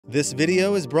This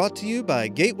video is brought to you by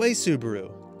Gateway Subaru.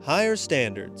 Higher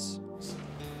standards.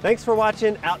 Thanks for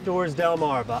watching Outdoors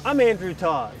Delmarva. I'm Andrew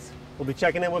Tawes. We'll be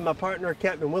checking in with my partner,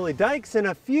 Captain Willie Dykes, in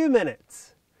a few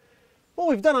minutes. Well,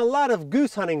 we've done a lot of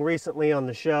goose hunting recently on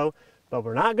the show, but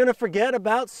we're not going to forget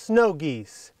about snow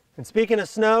geese. And speaking of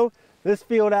snow, this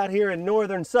field out here in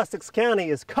northern Sussex County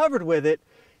is covered with it,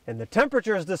 and the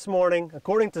temperatures this morning,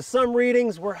 according to some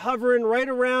readings, were hovering right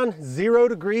around 0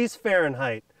 degrees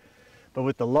Fahrenheit. But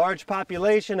with the large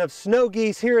population of snow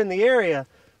geese here in the area,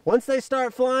 once they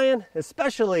start flying,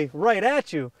 especially right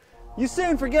at you, you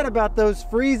soon forget about those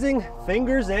freezing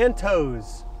fingers and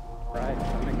toes.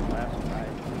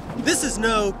 This is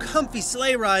no comfy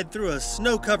sleigh ride through a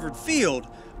snow-covered field,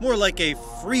 more like a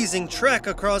freezing trek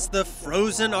across the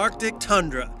frozen Arctic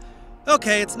tundra.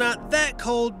 Okay, it's not that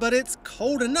cold, but it's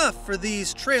cold enough for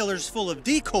these trailers full of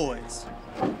decoys.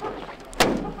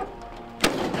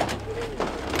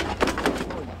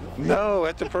 No,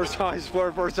 that's the first time I've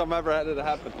ever had it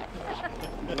happen.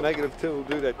 -2 will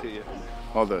do that to you.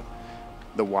 All the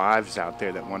wives out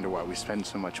there that wonder why we spend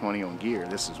so much money on gear,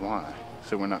 this is why.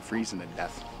 So we're not freezing to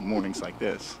death mornings like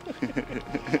this. This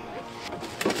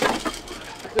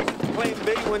is plain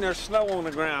big when there's snow on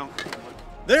the ground.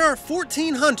 There are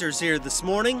 14 hunters here this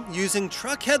morning using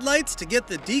truck headlights to get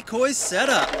the decoys set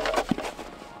up.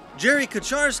 Jerry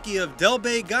Kucharski of Del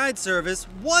Bay Guide Service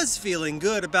was feeling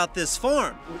good about this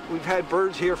farm. We've had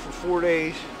birds here for 4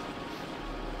 days.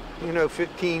 You know,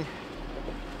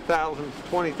 15,000,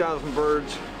 20,000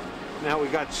 birds. Now we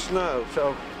got snow,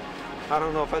 so I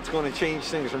don't know if that's going to change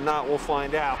things or not. We'll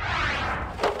find out.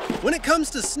 When it comes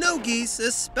to snow geese,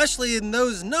 especially in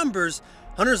those numbers,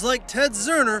 hunters like Ted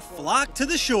Zerner flock to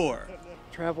the shore.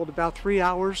 Traveled about 3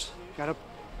 hours. Got up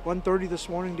 1:30 this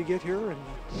morning to get here.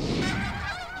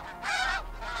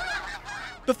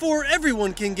 Before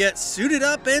everyone can get suited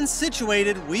up and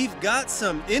situated, we've got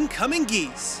some incoming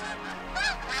geese.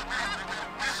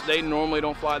 They normally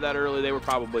don't fly that early. They were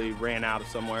probably ran out of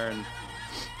somewhere and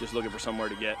just looking for somewhere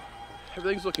to get.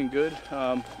 Everything's looking good.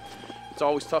 It's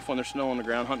always tough when there's snow on the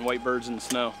ground, hunting white birds in the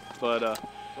snow. But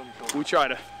we try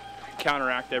to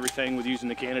counteract everything with using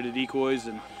the Canada decoys,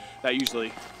 and that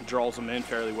usually draws them in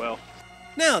fairly well.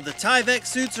 Now the Tyvek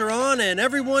suits are on and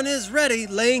everyone is ready,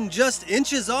 laying just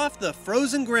inches off the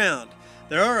frozen ground.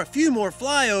 There are a few more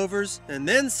flyovers, and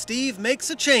then Steve makes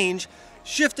a change,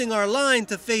 shifting our line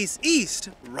to face east,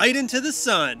 right into the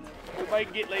sun. Everybody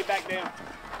can get laid back down.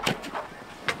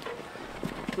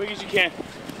 Quick as you can.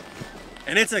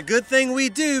 And it's a good thing we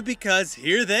do, because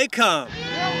here they come.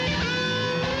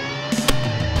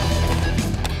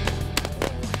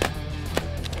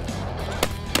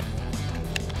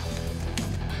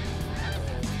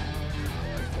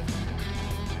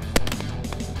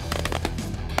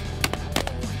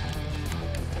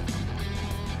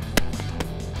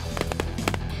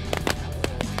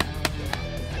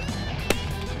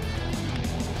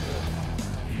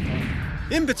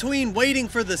 In between waiting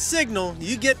for the signal,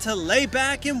 you get to lay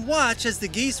back and watch as the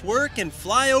geese work and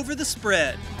fly over the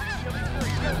spread.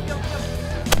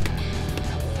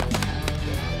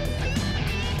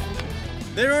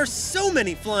 There are so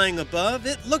many flying above,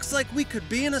 it looks like we could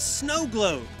be in a snow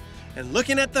globe. And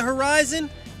looking at the horizon,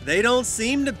 they don't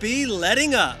seem to be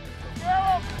letting up.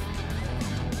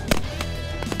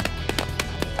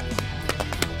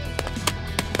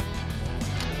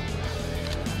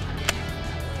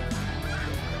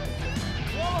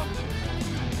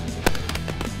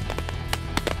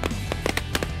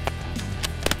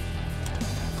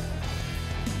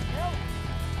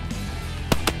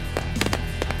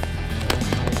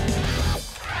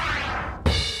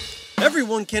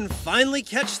 Everyone can finally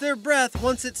catch their breath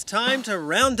once it's time to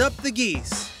round up the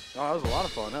geese. Oh, that was a lot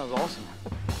of fun. That was awesome.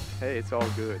 Hey, it's all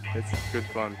good. It's good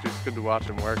fun. Just good to watch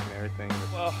them work and everything.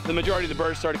 Well, the majority of the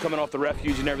birds started coming off the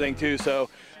refuge and everything too, so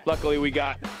luckily we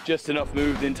got just enough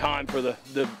moved in time for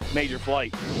the major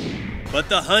flight. But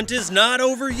the hunt is not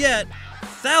over yet.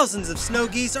 Thousands of snow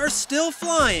geese are still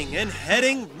flying and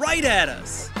heading right at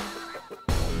us.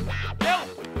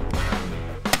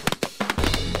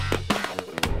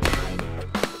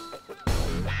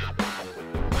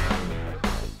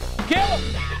 Kill him!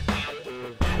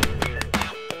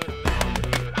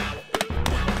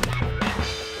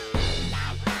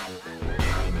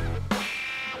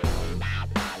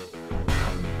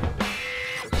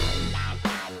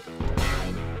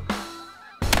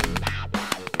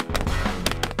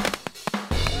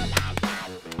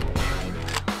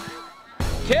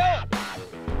 Kill him!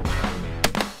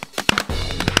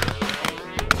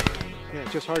 Yeah,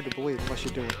 it's just hard to believe unless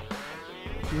you do it.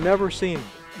 Never seen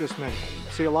this many.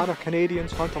 See a lot of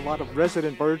Canadians hunt a lot of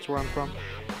resident birds where I'm from.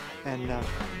 and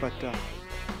but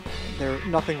they're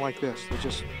nothing like this. They're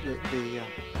just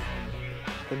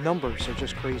the numbers are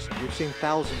just crazy. We've seen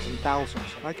thousands and thousands.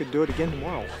 I could do it again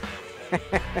tomorrow.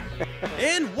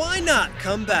 And why not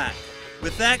come back?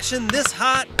 With action this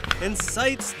hot and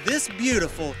sights this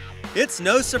beautiful, it's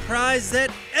no surprise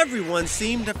that everyone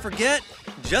seemed to forget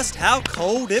just how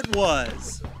cold it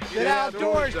was. Get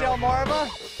outdoors,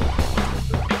 Delmarva.